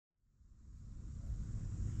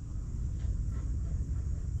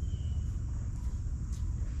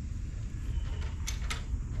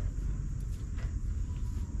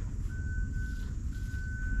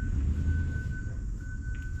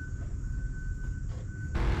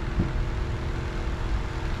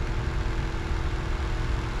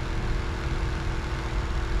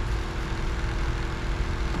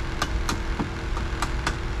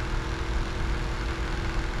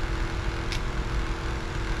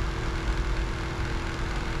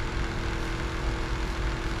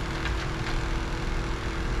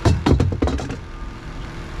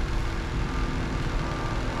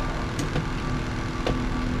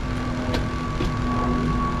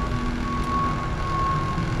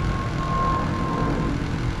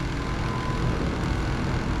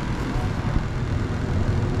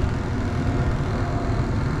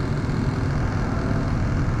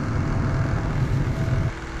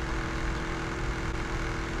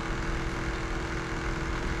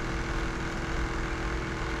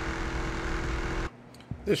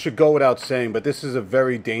This should go without saying, but this is a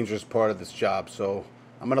very dangerous part of this job. So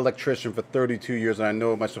I'm an electrician for 32 years, and I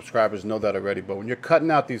know my subscribers know that already. But when you're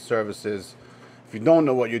cutting out these services, if you don't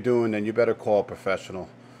know what you're doing, then you better call a professional.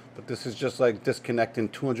 But this is just like disconnecting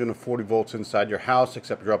 240 volts inside your house,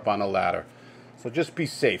 except you're up on a ladder. So just be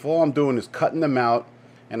safe. All I'm doing is cutting them out,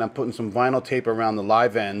 and I'm putting some vinyl tape around the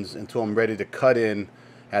live ends until I'm ready to cut in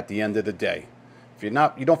at the end of the day. If you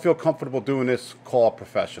don't feel comfortable doing this, call a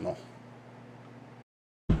professional.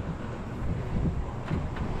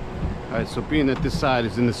 Alright, so being that this side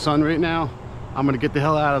is in the sun right now, I'm going to get the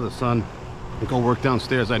hell out of the sun and go work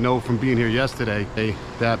downstairs. I know from being here yesterday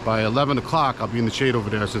that by 11 o'clock I'll be in the shade over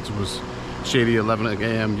there, since it was shady 11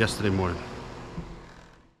 a.m. yesterday morning.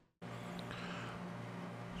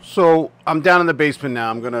 So I'm down in the basement now.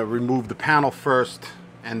 I'm going to remove the panel first,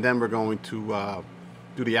 and then we're going to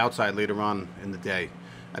do the outside later on in the day.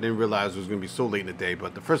 I didn't realize it was going to be so late in the day,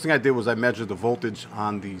 but the first thing I did was I measured the voltage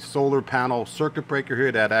on the solar panel circuit breaker here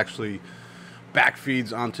that actually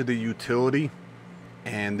backfeeds onto the utility,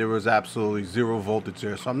 and there was absolutely zero voltage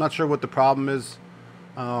there. So I'm not sure what the problem is.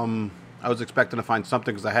 I was expecting to find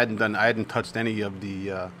something because I hadn't touched any of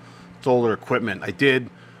the solar equipment. I did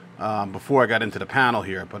before I got into the panel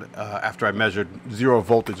here, but after I measured zero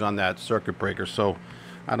voltage on that circuit breaker. So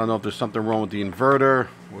I don't know if there's something wrong with the inverter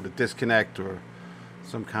or the disconnect, or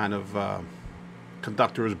some kind of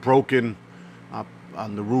conductor is broken up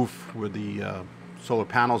on the roof where the solar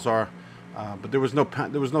panels are, but there was no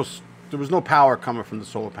power coming from the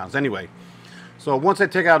solar panels. Anyway, so once I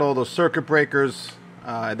take out all those circuit breakers,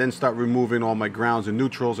 I then start removing all my grounds and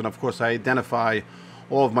neutrals, and of course I identify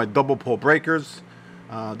all of my double pole breakers.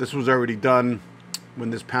 This was already done when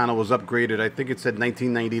this panel was upgraded. I think it said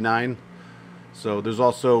 1999. So there's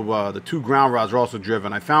also the two ground rods are also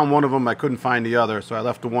driven. I found one of them, I couldn't find the other, so I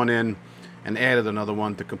left the one in and added another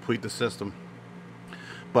one to complete the system.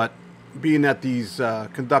 But being that these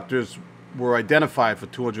conductors were identified for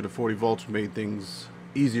 240 volts made things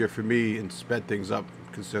easier for me and sped things up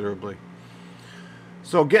considerably.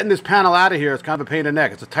 So getting this panel out of here is kind of a pain in the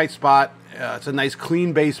neck. It's a tight spot. It's a nice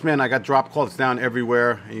clean basement. I got drop cloths down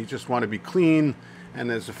everywhere, and you just want to be clean and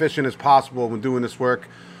as efficient as possible when doing this work.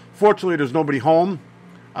 Fortunately, there's nobody home,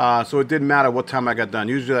 so it didn't matter what time I got done.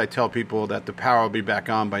 Usually I tell people that the power will be back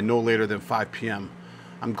on by no later than 5 p.m.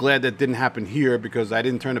 I'm glad that didn't happen here, because I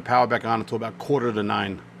didn't turn the power back on until about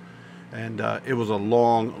 8:45, and it was a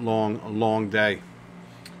long day.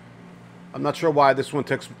 I'm not sure why this one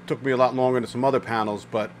took me a lot longer than some other panels,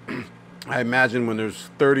 but I imagine when there's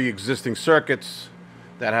 30 existing circuits,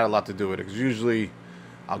 that had a lot to do with it, because usually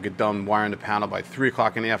I'll get done wiring the panel by 3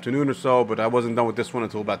 o'clock in the afternoon or so, but I wasn't done with this one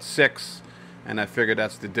until about 6, and I figured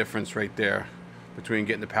that's the difference right there between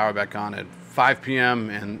getting the power back on at 5 p.m.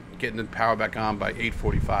 and getting the power back on by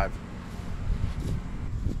 8:45.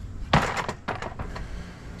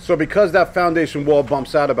 So because that foundation wall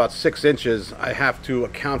bumps out about 6 inches, I have to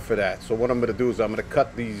account for that. So what I'm going to do is I'm going to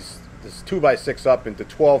cut this 2x6 up into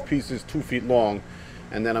 12 pieces 2 feet long,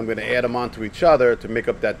 and then I'm going to add them onto each other to make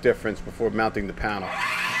up that difference before mounting the panel.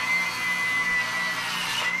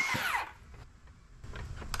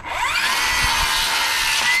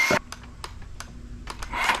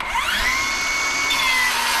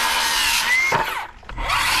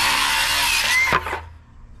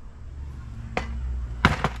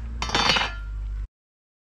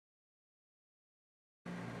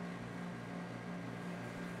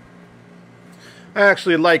 I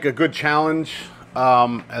actually like a good challenge,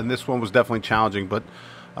 and this one was definitely challenging, but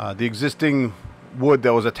the existing wood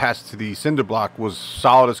that was attached to the cinder block was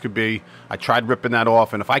solid as could be. I tried ripping that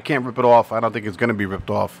off, and if I can't rip it off, I don't think it's going to be ripped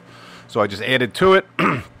off. So I just added to it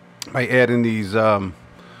by adding these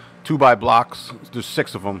 2x blocks. There's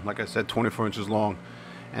 6 of them, like I said, 24 inches long,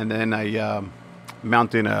 and then I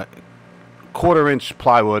mounted a 1/4 inch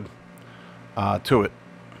plywood to it.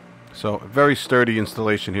 So a very sturdy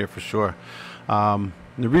installation here for sure.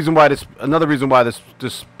 Another reason why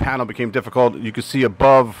this panel became difficult, you can see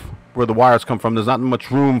above where the wires come from, there's not much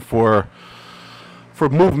room for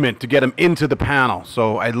movement to get them into the panel.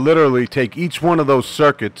 So I literally take each one of those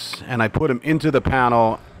circuits and I put them into the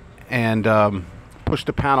panel and push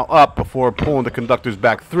the panel up before pulling the conductors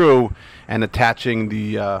back through and attaching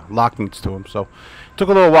the lock nuts to them. So it took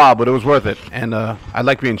a little while, but it was worth it, and I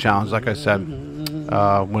like being challenged. Like I said,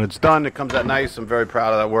 when it's done, it comes out nice. I'm very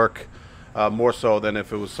proud of that work. More so than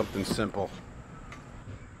if it was something simple.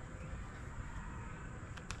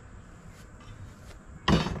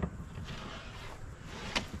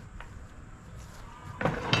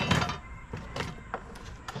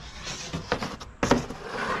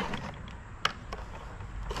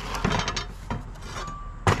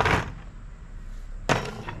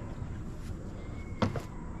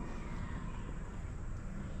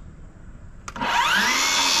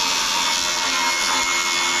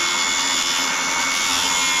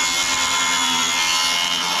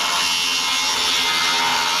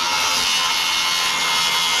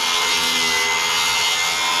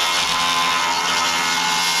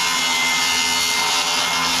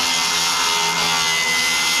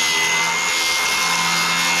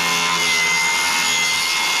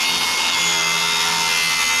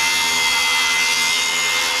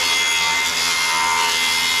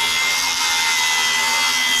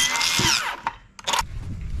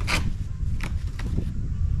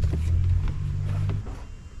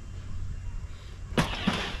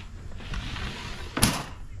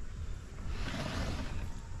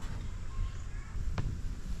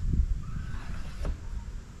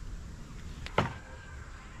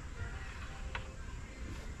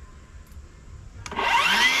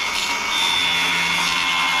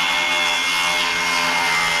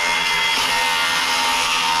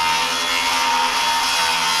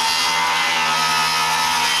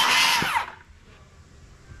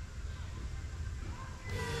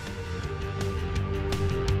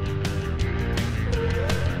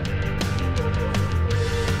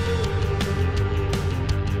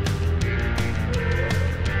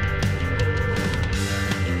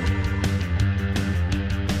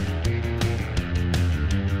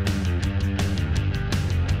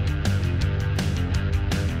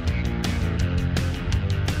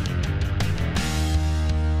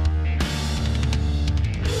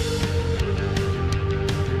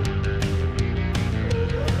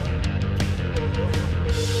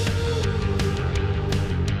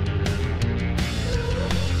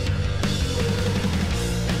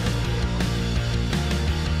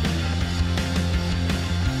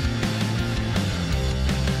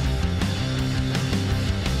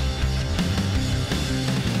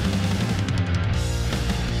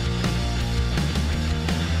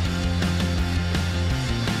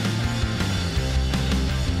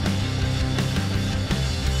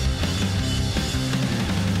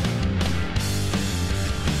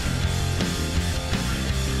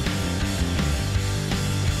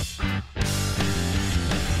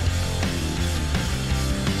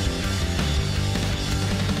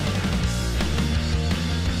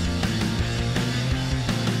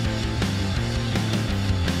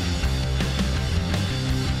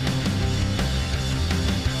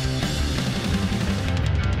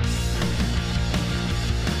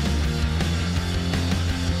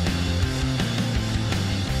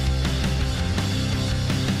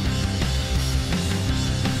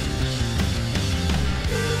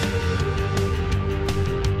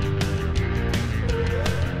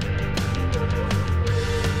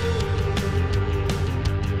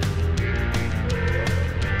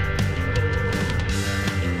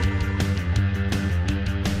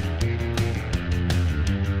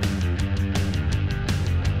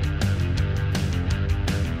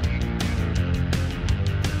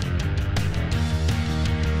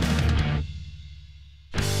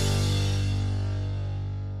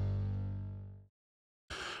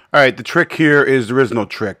 All right, the trick here is there is no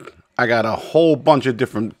trick. I got a whole bunch of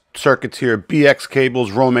different circuits here, BX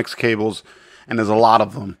cables, Romex cables, and there's a lot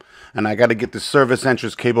of them. And I got to get the service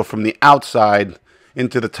entrance cable from the outside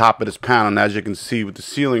into the top of this panel. And as you can see with the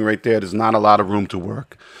ceiling right there, there's not a lot of room to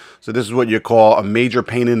work. So this is what you call a major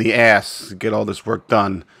pain in the ass to get all this work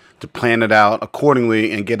done, to plan it out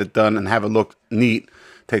accordingly and get it done and have it look neat.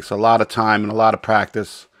 Takes a lot of time and a lot of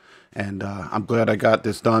practice. And I'm glad I got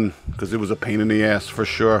this done because it was a pain in the ass for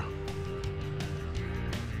sure.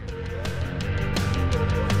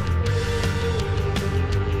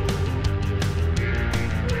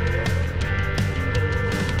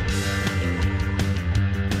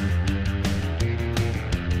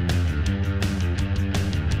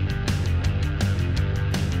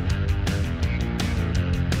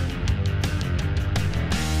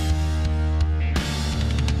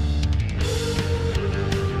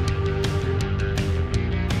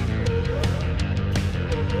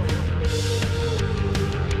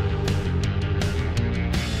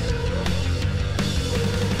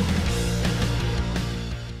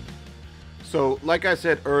 So, like I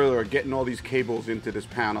said earlier, getting all these cables into this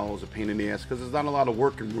panel is a pain in the ass because there's not a lot of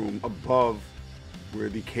working room above where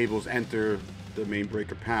the cables enter the main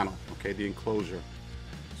breaker panel, okay, the enclosure.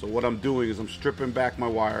 So what I'm doing is I'm stripping back my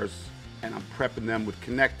wires and I'm prepping them with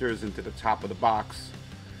connectors into the top of the box.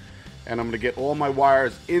 And I'm going to get all my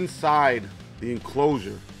wires inside the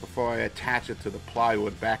enclosure before I attach it to the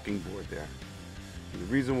plywood backing board there. And the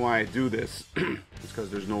reason why I do this is because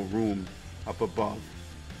there's no room up above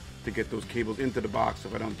to get those cables into the box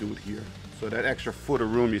if I don't do it here. So that extra foot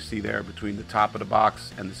of room you see there between the top of the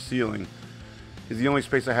box and the ceiling is the only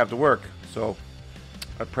space I have to work. So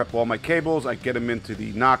I prep all my cables, I get them into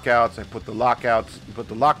the knockouts, I put the lockouts, put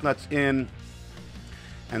the lock nuts in,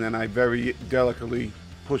 and then I very delicately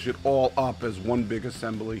push it all up as one big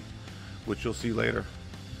assembly, which you'll see later.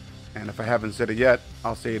 And if I haven't said it yet,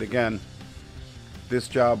 I'll say it again. This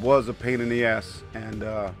job was a pain in the ass and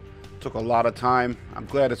took a lot of time. I'm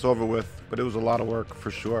glad it's over with, but it was a lot of work for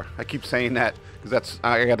sure. I keep saying that because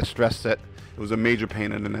I got to stress that it was a major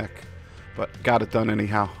pain in the neck, but got it done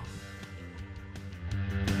anyhow.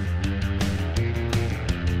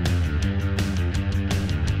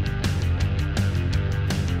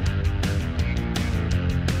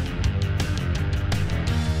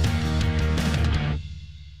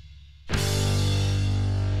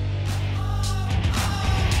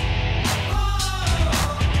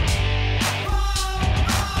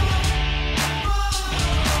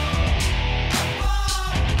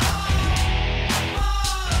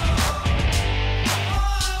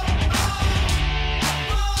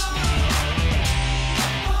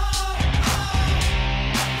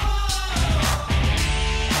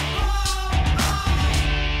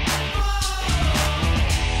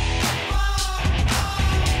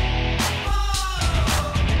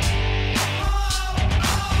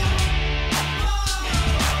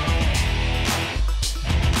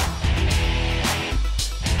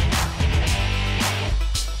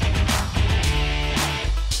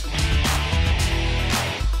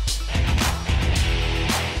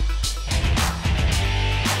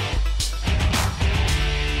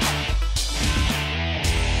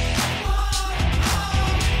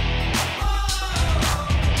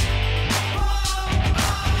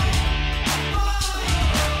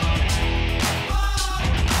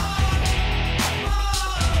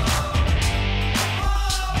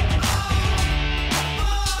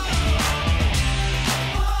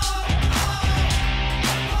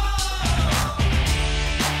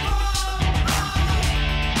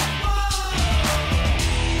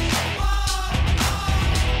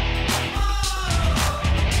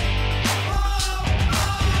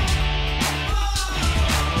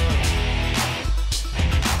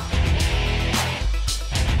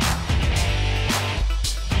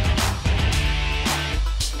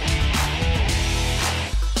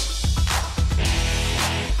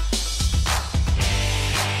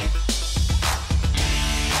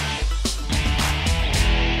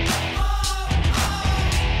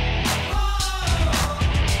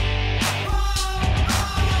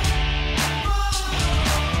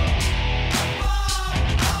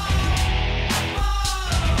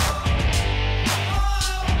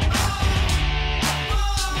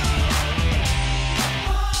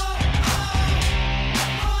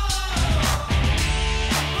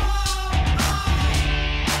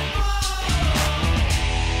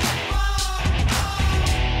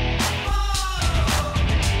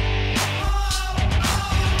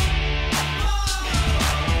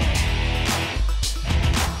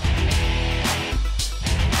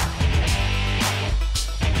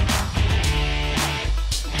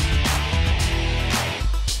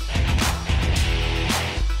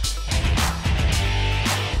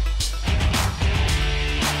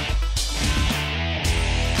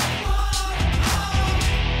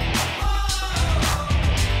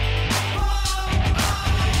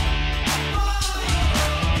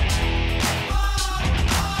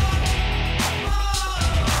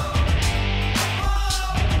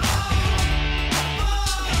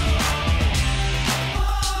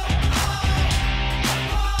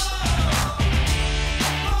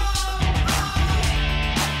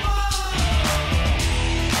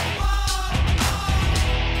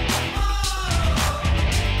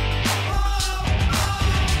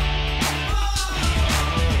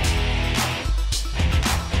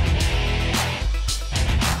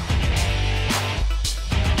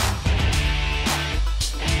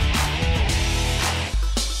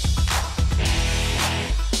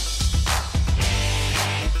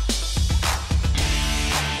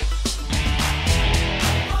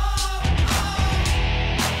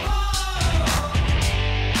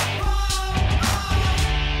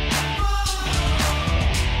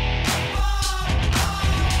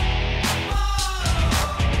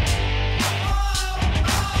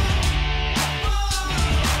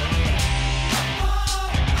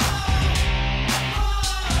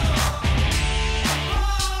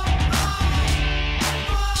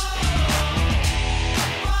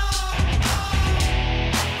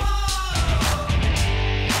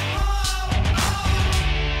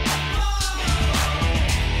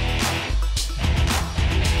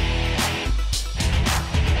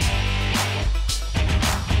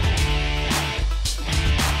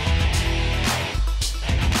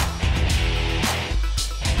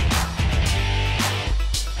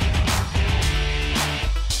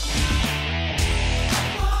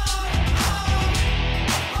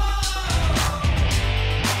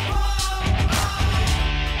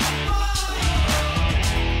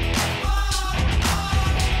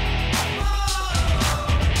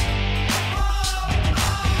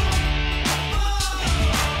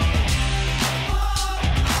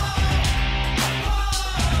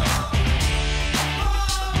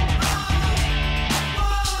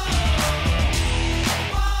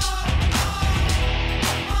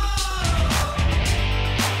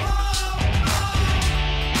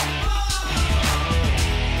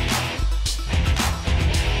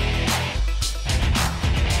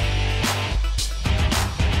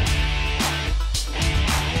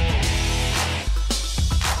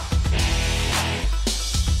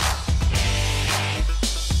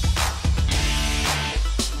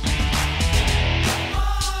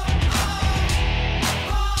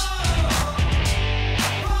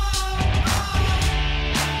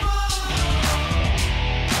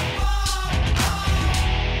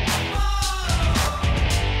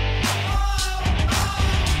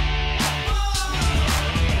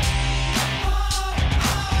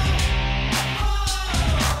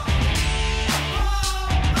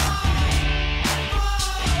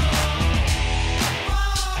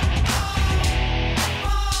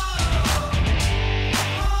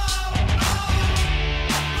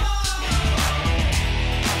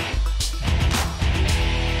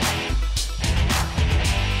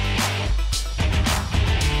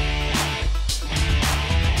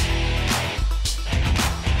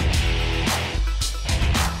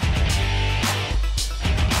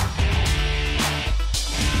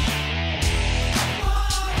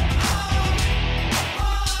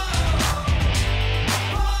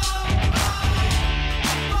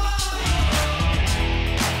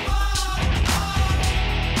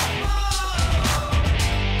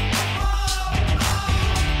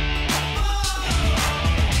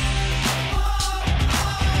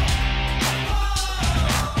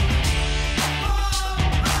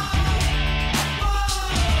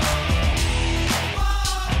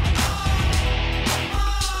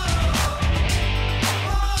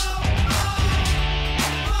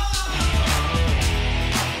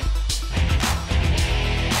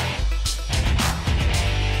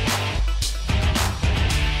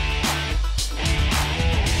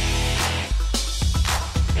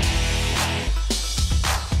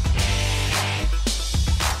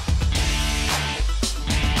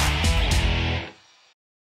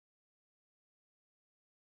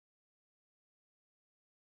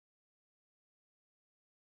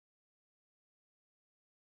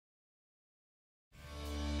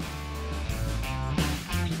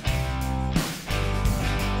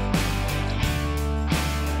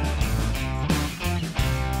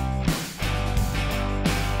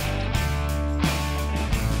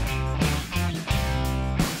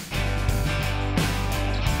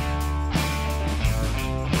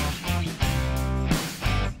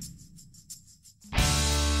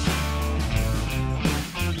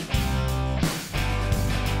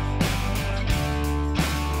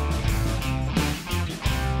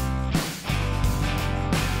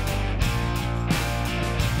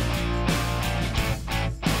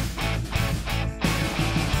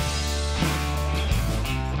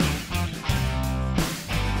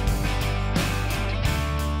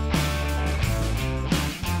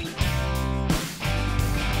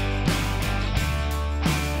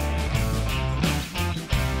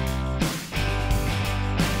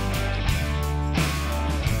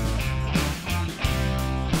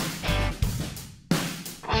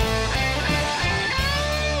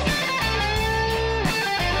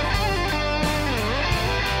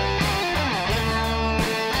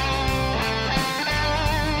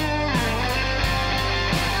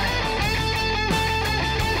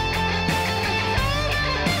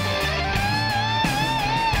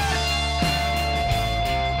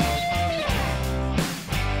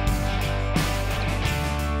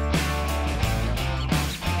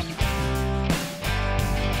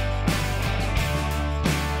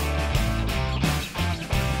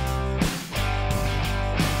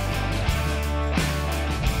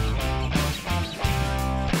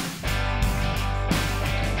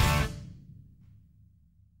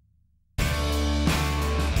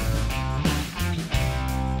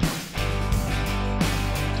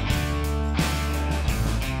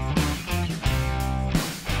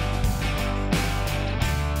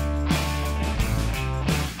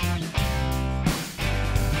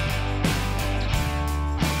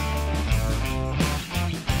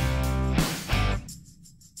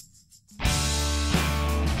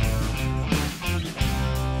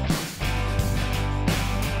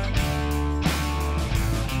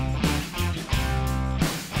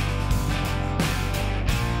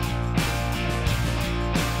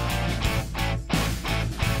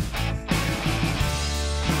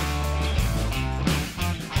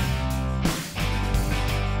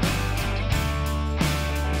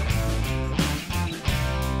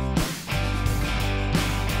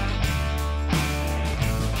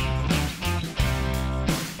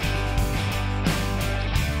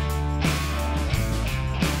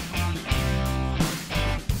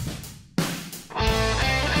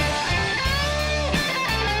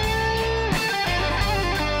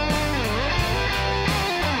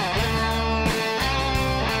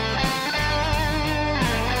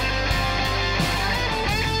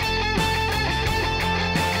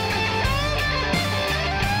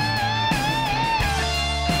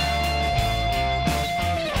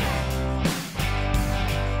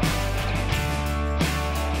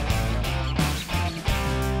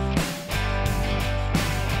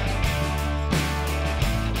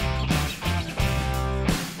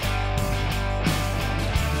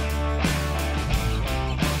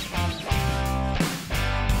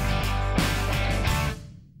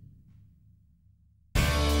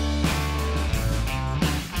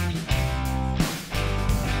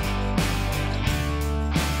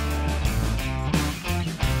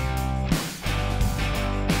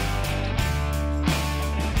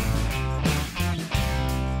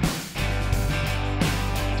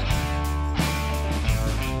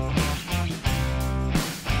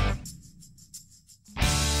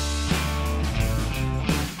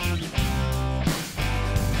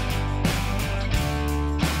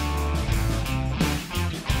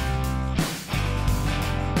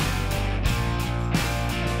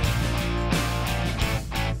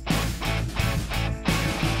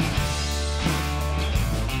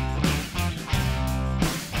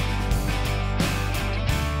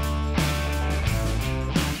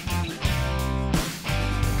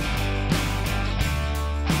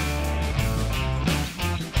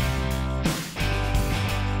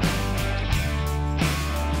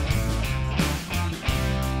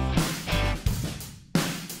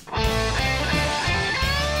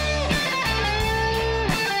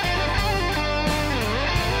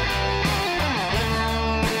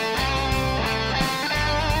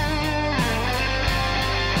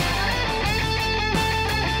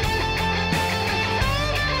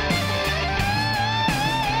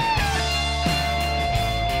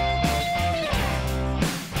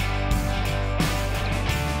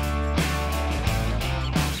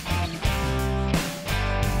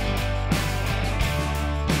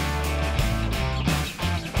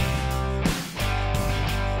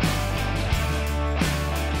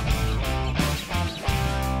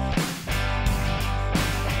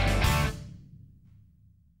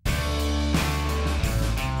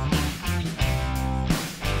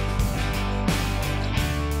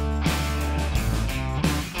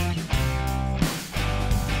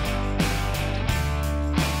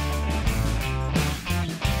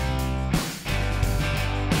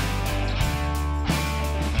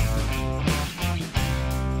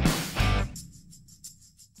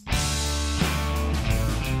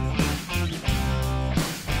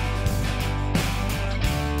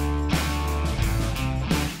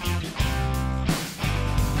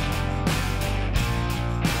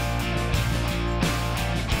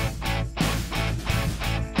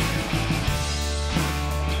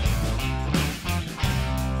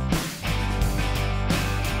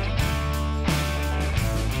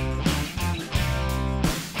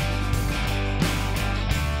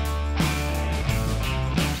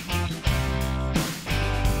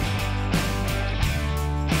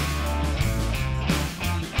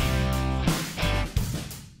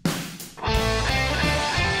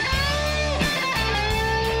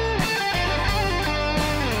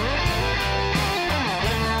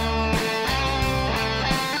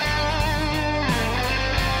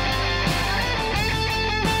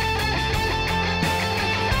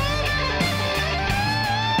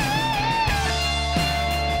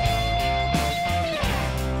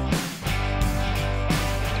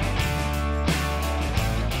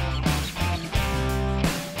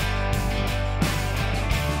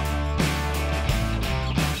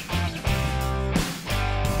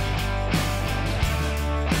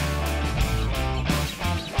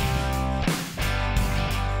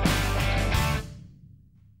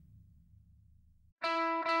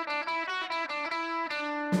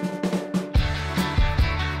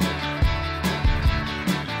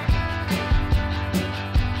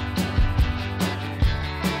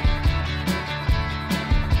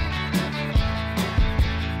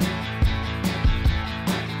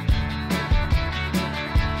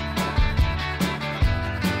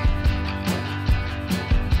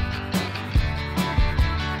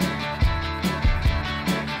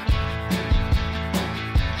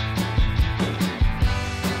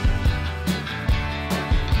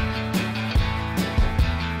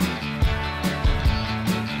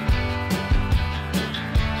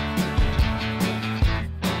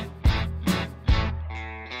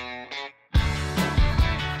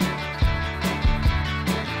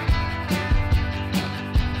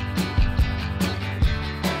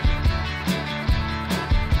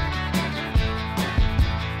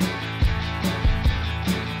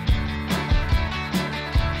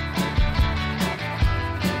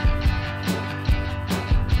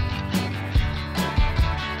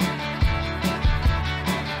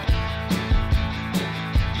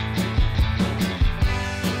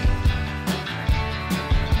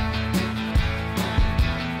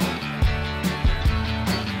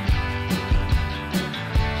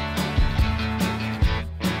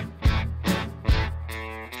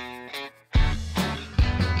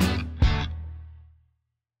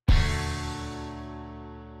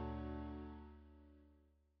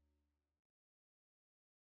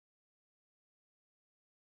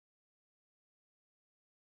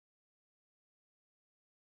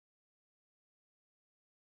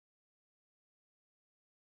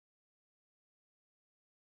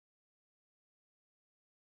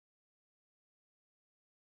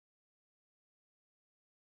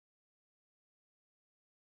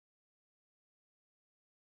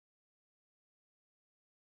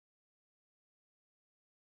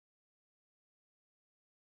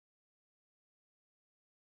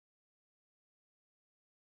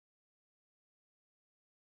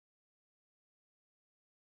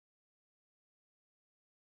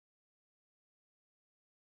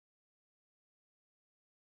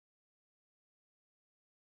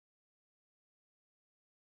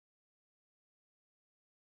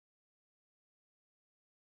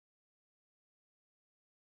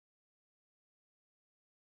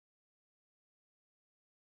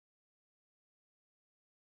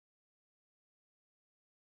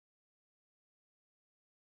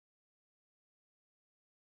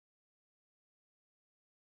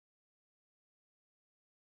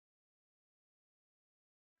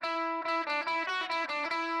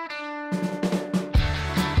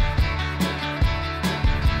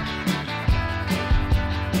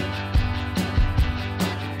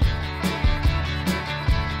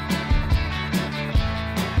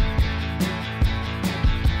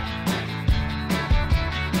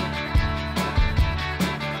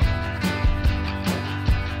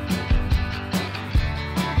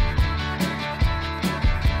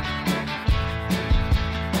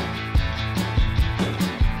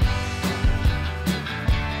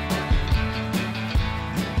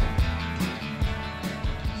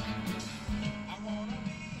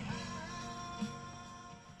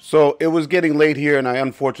 So it was getting late here, and I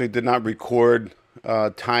unfortunately did not record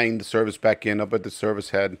tying the service back in up at the service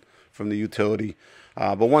head from the utility.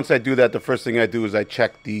 But once I do that, the first thing I do is I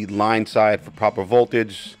check the line side for proper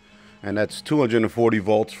voltage, and that's 240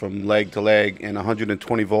 volts from leg to leg and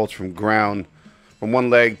 120 volts from ground, from one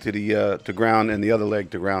leg to the to ground and the other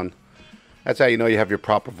leg to ground. That's how you know you have your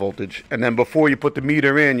proper voltage. And then before you put the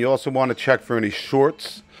meter in, you also want to check for any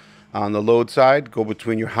shorts on the load side. Go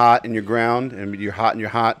between your hot and your ground, and your hot and your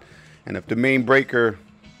hot. And if the main breaker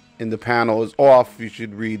in the panel is off, you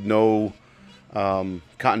should read no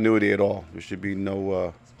continuity at all. There should be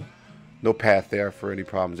no path there for any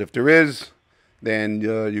problems. If there is, then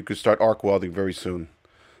you could start arc welding very soon.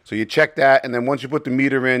 So you check that, and then once you put the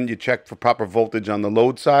meter in, you check for proper voltage on the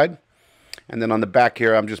load side. And then on the back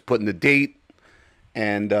here, I'm just putting the date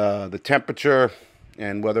and the temperature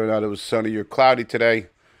and whether or not it was sunny or cloudy today,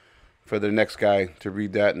 for the next guy to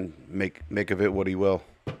read that and make of it what he will,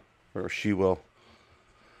 or she will.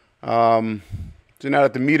 So now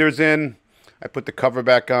that the meter's in, I put the cover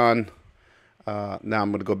back on. Now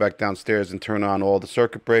I'm going to go back downstairs and turn on all the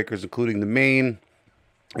circuit breakers, including the main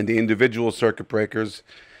and the individual circuit breakers,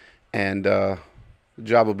 and the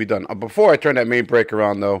job will be done. Before I turn that main breaker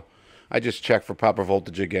on, though, I just check for proper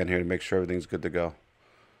voltage again here to make sure everything's good to go.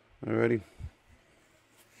 Alrighty.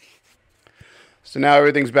 So now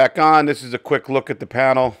everything's back on. This is a quick look at the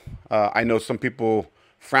panel. I know some people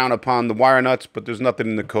frown upon the wire nuts, but there's nothing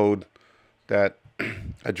in the code that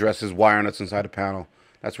addresses wire nuts inside a panel.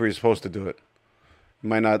 That's where you're supposed to do it. You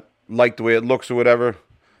might not like the way it looks or whatever,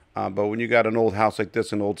 but when you got an old house like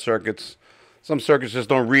this and old circuits, some circuits just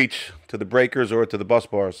don't reach to the breakers or to the bus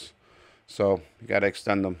bars. So you got to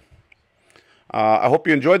extend them. I hope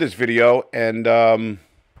you enjoyed this video, and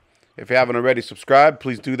if you haven't already subscribed,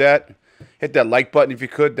 please do that. Hit that like button if you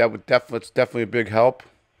could. It's definitely a big help.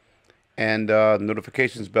 And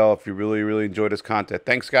notifications bell if you really enjoy this content.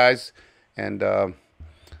 Thanks, guys. And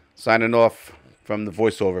signing off from the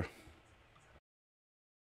voiceover.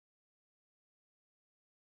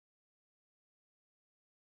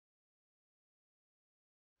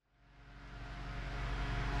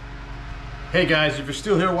 Hey guys, if you're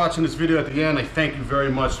still here watching this video at the end, I thank you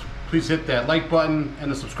very much. Please hit that like button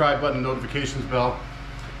and the subscribe button and notifications bell.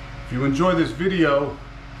 If you enjoy this video,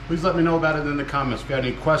 please let me know about it in the comments. If you have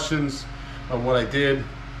any questions of what I did,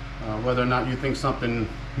 whether or not you think something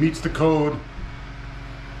meets the code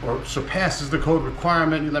or surpasses the code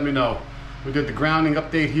requirement, you let me know. We did the grounding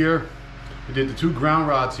update here. We did the 2 ground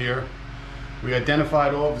rods here. We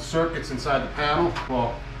identified all of the circuits inside the panel.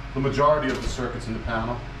 Well, the majority of the circuits in the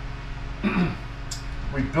panel.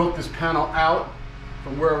 We built this panel out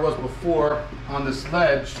from where it was before on this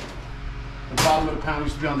ledge. The bottom of the panel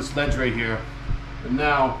used to be on this ledge right here, but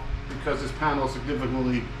now, because this panel is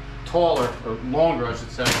significantly taller, or longer I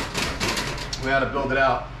should say, we had to build it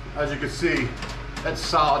out. As you can see, that's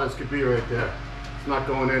solid as could be right there. It's not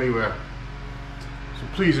going anywhere. So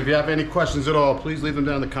please, if you have any questions at all, please leave them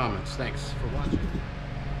down in the comments. Thanks for watching.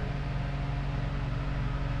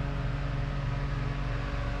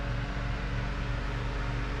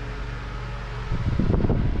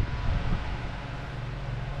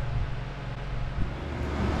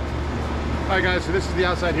 Alright guys, so this is the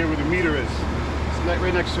outside here where the meter is. It's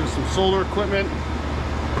right next to some solar equipment.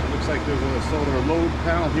 It looks like there's a solar load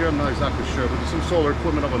panel here. I'm not exactly sure, but there's some solar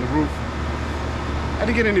equipment up on the roof. I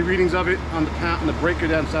didn't get any readings of it on the breaker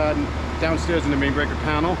downstairs in the main breaker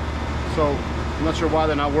panel. So I'm not sure why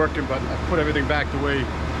they're not working, but I put everything back the way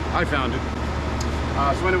I found it.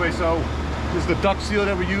 So anyway, this is the duct seal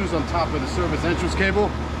that we use on top of the service entrance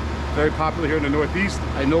cable. Very popular here in the Northeast.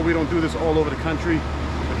 I know we don't do this all over the country.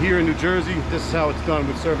 Here in New Jersey, this is how it's done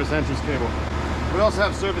with service entrance cable. We also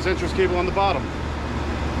have service entrance cable on the bottom,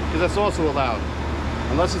 because that's also allowed,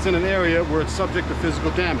 unless it's in an area where it's subject to physical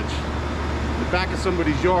damage. The back of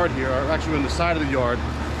somebody's yard here, or actually on the side of the yard,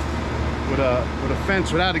 with a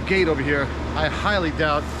fence without a gate over here, I highly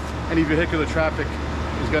doubt any vehicular traffic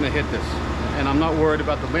is going to hit this. And I'm not worried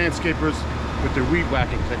about the landscapers with their weed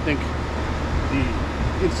whackings. I think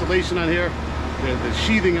the insulation on here, the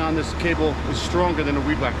sheathing on this cable is stronger than a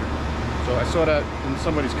weed whacker. So I saw that in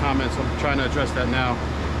somebody's comments. I'm trying to address that now.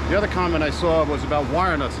 The other comment I saw was about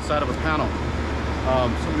wire nuts inside of a panel.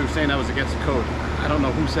 Somebody was saying that was against the code. I don't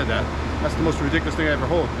know who said that. That's the most ridiculous thing I ever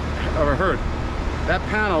heard. That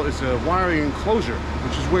panel is a wiring enclosure,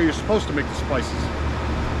 which is where you're supposed to make the splices.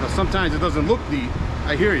 Now sometimes it doesn't look neat,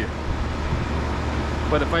 I hear you.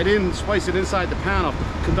 But if I didn't splice it inside the panel, if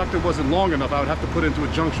the conductor wasn't long enough, I would have to put it into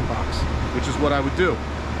a junction box, which is what I would do.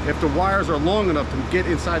 If the wires are long enough to get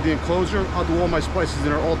inside the enclosure, I'll do all my splices in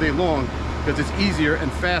there all day long because it's easier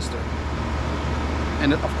and faster.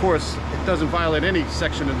 And of course, it doesn't violate any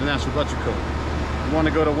section of the National Electric Code. You want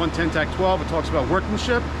to go to 110-12, it talks about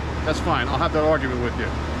workmanship, that's fine. I'll have that argument with you.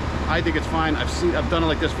 I think it's fine. I've done it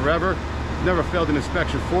like this forever. Never failed an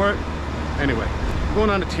inspection for it. Anyway, going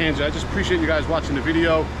on a tangent. I just appreciate you guys watching the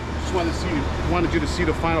video. Just wanted you to see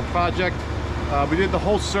the final project. We did the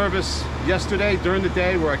whole service yesterday during the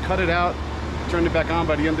day where I cut it out, turned it back on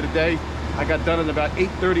by the end of the day. I got done at about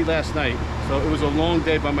 8:30 last night. So it was a long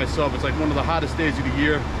day by myself. It's like one of the hottest days of the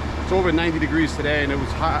year. It's over 90 degrees today and it was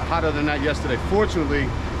hotter than that yesterday. Fortunately,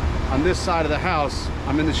 on this side of the house,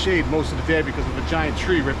 I'm in the shade most of the day because of a giant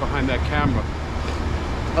tree right behind that camera.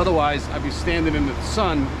 Otherwise, I'd be standing in the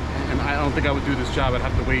sun, and I don't think I would do this job. I'd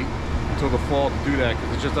have to wait until the fall to do that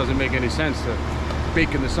because it just doesn't make any sense to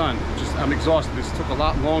bake in the sun. I'm exhausted. This took a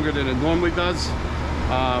lot longer than it normally does.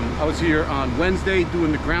 I was here on Wednesday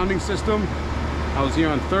doing the grounding system. I was here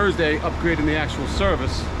on Thursday upgrading the actual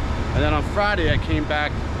service. And then on Friday, I came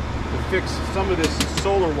back to fix some of this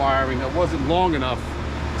solar wiring that wasn't long enough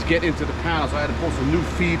to get into the panel. So I had to pull some new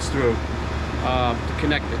feeds through to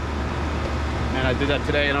connect it. And I did that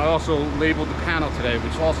today, and I also labeled the panel today,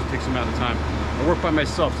 which also takes a amount of time. I work by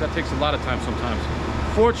myself, so that takes a lot of time sometimes.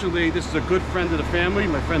 Fortunately, this is a good friend of the family,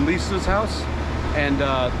 my friend Lisa's house, and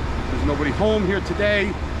there's nobody home here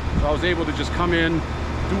today, so I was able to just come in,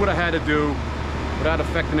 do what I had to do, without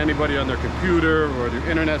affecting anybody on their computer or their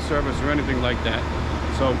internet service or anything like that.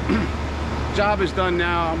 So, job is done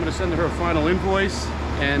now. I'm gonna send her a final invoice,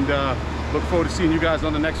 and look forward to seeing you guys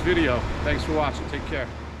on the next video. Thanks for watching, take care.